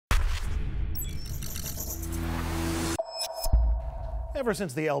Ever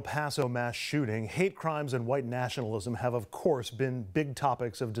since the El Paso mass shooting, hate crimes and white nationalism have, of course, been big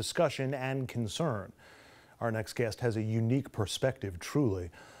topics of discussion and concern. Our next guest has a unique perspective,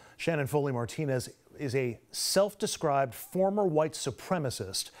 truly. Shannon Foley Martinez is a self-described former white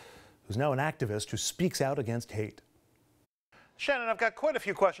supremacist who's now an activist who speaks out against hate. Shannon, I've got quite a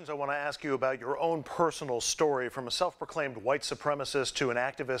few questions I want to ask you about your own personal story, from a self-proclaimed white supremacist to an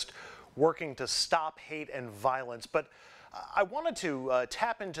activist working to stop hate and violence. But I wanted to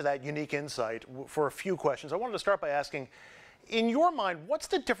tap into that unique insight for a few questions. I wanted to start by asking, in your mind, what's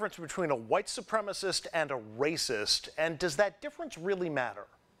the difference between a white supremacist and a racist, and does that difference really matter?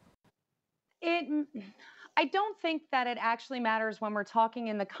 I don't think that it actually matters when we're talking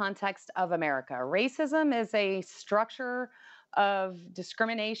in the context of America. Racism is a structure of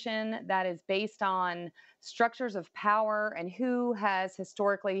discrimination that is based on structures of power and who has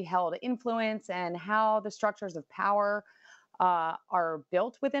historically held influence and how the structures of power are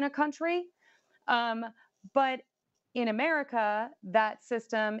built within a country. But in America, that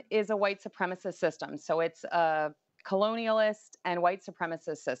system is a white supremacist system. So it's a colonialist and white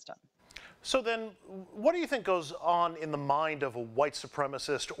supremacist system. So then, what do you think goes on in the mind of a white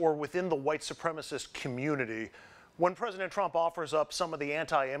supremacist or within the white supremacist community when President Trump offers up some of the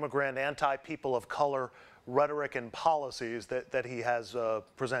anti-immigrant, anti-people of color rhetoric and policies that he has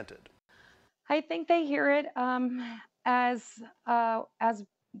presented? I think they hear it as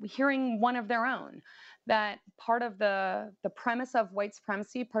hearing one of their own. That part of the premise of white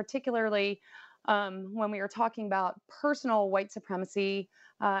supremacy, particularly when we are talking about personal white supremacy,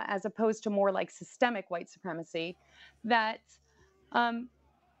 as opposed to more like systemic white supremacy, that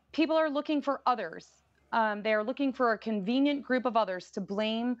people are looking for others. They are looking for a convenient group of others to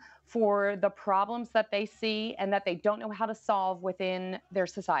blame for the problems that they see and that they don't know how to solve within their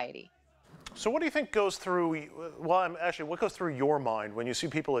society. So what do you think goes through, well, actually, what goes through your mind when you see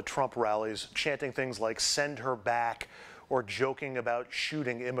people at Trump rallies chanting things like "send her back" or joking about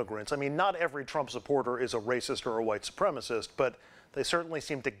shooting immigrants? I mean, not every Trump supporter is a racist or a white supremacist, but they certainly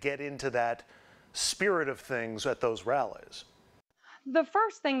seem to get into that spirit of things at those rallies. The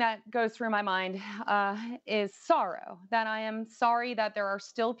first thing that goes through my mind is sorrow, that I am sorry that there are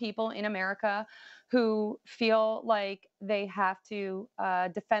still people in America who feel like they have to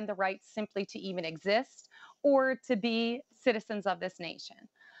defend the right simply to even exist or to be citizens of this nation.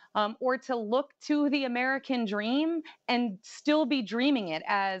 Or to look to the American dream and still be dreaming it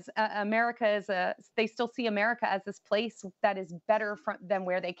as America is they still see America as this place that is better than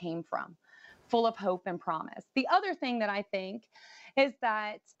where they came from, full of hope and promise. The other thing that I think is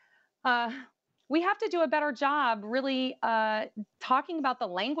that we have to do a better job really talking about the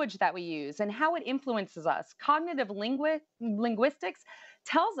language that we use and how it influences us. Cognitive linguistics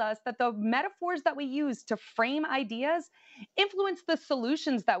tells us that the metaphors that we use to frame ideas influence the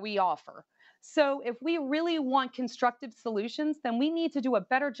solutions that we offer. So if we really want constructive solutions, then we need to do a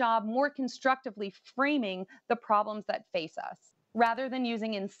better job more constructively framing the problems that face us, rather than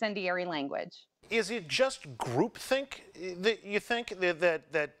using incendiary language. Is it just groupthink that you think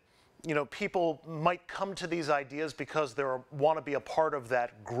that you know, people might come to these ideas because they want to be a part of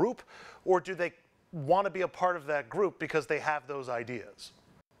that group, or do they want to be a part of that group because they have those ideas?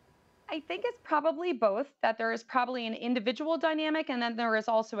 I think it's probably both, that there is probably an individual dynamic and then there is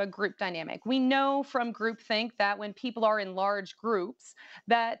also a group dynamic. We know from groupthink that when people are in large groups,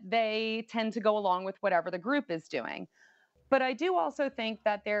 that they tend to go along with whatever the group is doing. But I do also think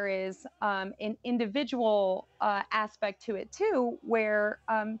that there is an individual aspect to it too, where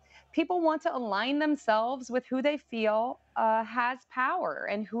people want to align themselves with who they feel has power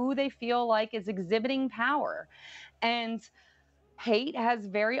and who they feel like is exhibiting power. And hate has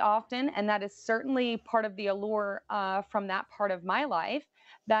very often, and that is certainly part of the allure from that part of my life,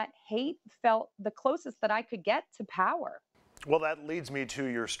 that hate felt the closest that I could get to power. Well, that leads me to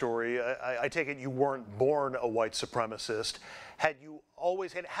your story. I take it you weren't born a white supremacist. Had you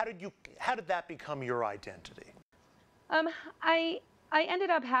always had? How did that become your identity? I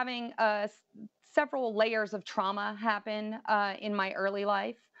ended up having several layers of trauma happen in my early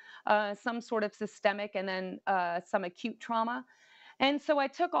life, some sort of systemic and then some acute trauma. And so I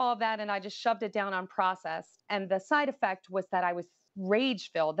took all of that and I just shoved it down unprocessed. And the side effect was that I was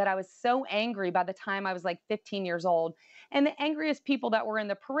rage filled, that I was so angry by the time I was like 15 years old. And the angriest people that were in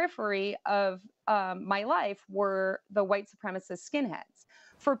the periphery of my life were the white supremacist skinheads.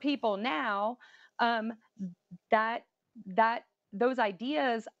 For people now, that those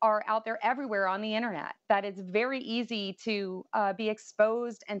ideas are out there everywhere on the internet, that it's very easy to be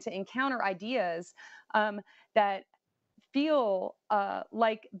exposed and to encounter ideas that feel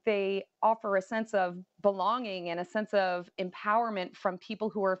like they offer a sense of belonging and a sense of empowerment from people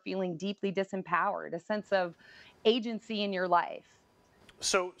who are feeling deeply disempowered, a sense of agency in your life.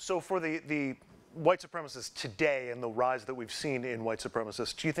 So for the white supremacists today and the rise that we've seen in white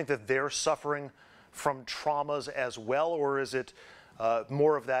supremacists, do you think that they're suffering from traumas as well, or is it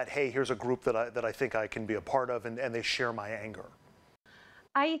more of that, hey, here's a group that I think I can be a part of, and they share my anger?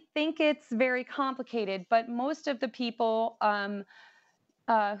 I think it's very complicated, but most of the people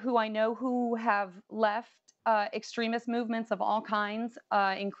who I know who have left extremist movements of all kinds,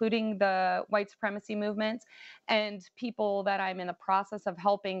 including the white supremacy movement, and people that I'm in the process of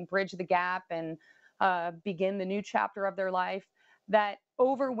helping bridge the gap and begin the new chapter of their life, that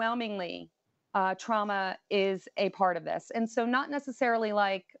overwhelmingly trauma is a part of this. And so, not necessarily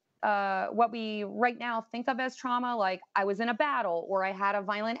like what we right now think of as trauma, like I was in a battle or I had a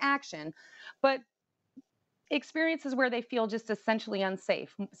violent action, but experiences where they feel just essentially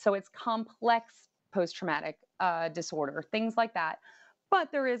unsafe. So it's complex post traumatic disorder, things like that.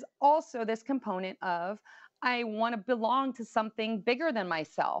 But there is also this component of I want to belong to something bigger than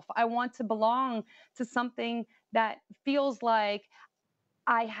myself. I want to belong to something that feels like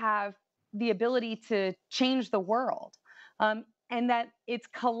I have the ability to change the world. And that it's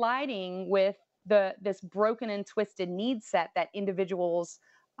colliding with this broken and twisted need set that individuals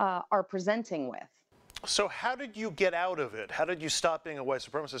are presenting with. So how did you get out of it? How did you stop being a white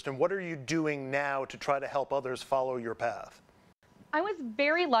supremacist, and what are you doing now to try to help others follow your path? I was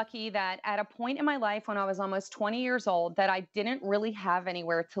very lucky that at a point in my life when I was almost 20 years old that I didn't really have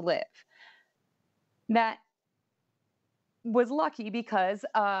anywhere to live. That was lucky because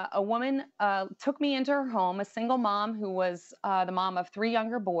a woman took me into her home, a single mom who was the mom of 3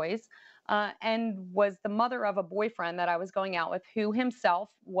 younger boys, and was the mother of a boyfriend that I was going out with, who himself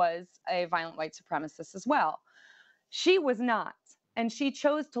was a violent white supremacist as well. She was not. And she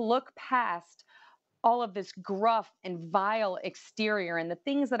chose to look past all of this gruff and vile exterior and the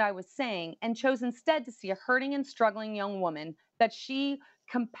things that I was saying, and chose instead to see a hurting and struggling young woman that she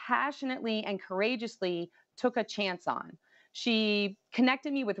compassionately and courageously took a chance on. She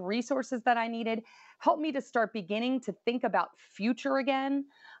connected me with resources that I needed, helped me to start beginning to think about future again,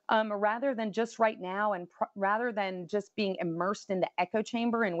 rather than just right now, and rather than just being immersed in the echo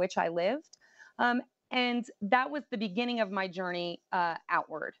chamber in which I lived. And that was the beginning of my journey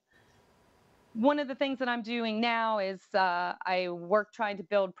outward. One of the things that I'm doing now is I work trying to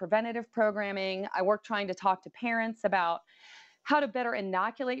build preventative programming. I work trying to talk to parents about how to better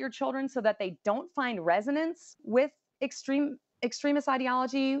inoculate your children so that they don't find resonance with extremist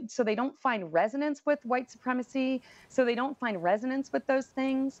ideology, so they don't find resonance with white supremacy, so they don't find resonance with those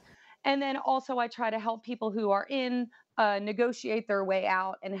things. And then also I try to help people who are in negotiate their way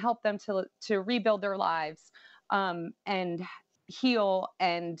out and help them to rebuild their lives, and heal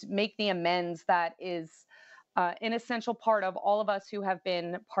and make the amends that is an essential part of all of us who have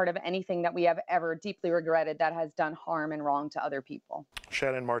been part of anything that we have ever deeply regretted that has done harm and wrong to other people.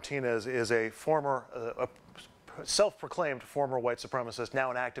 Shannon Martinez is a former, self-proclaimed former white supremacist,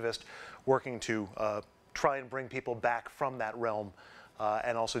 now an activist working to try and bring people back from that realm,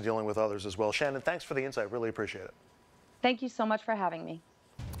 and also dealing with others as well. Shannon, thanks for the insight. Really appreciate it. Thank you so much for having me.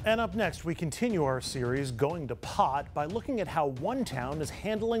 And up next, we continue our series, Going to Pot, by looking at how one town is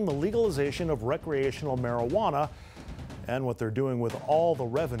handling the legalization of recreational marijuana and what they're doing with all the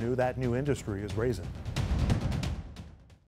revenue that new industry is raising.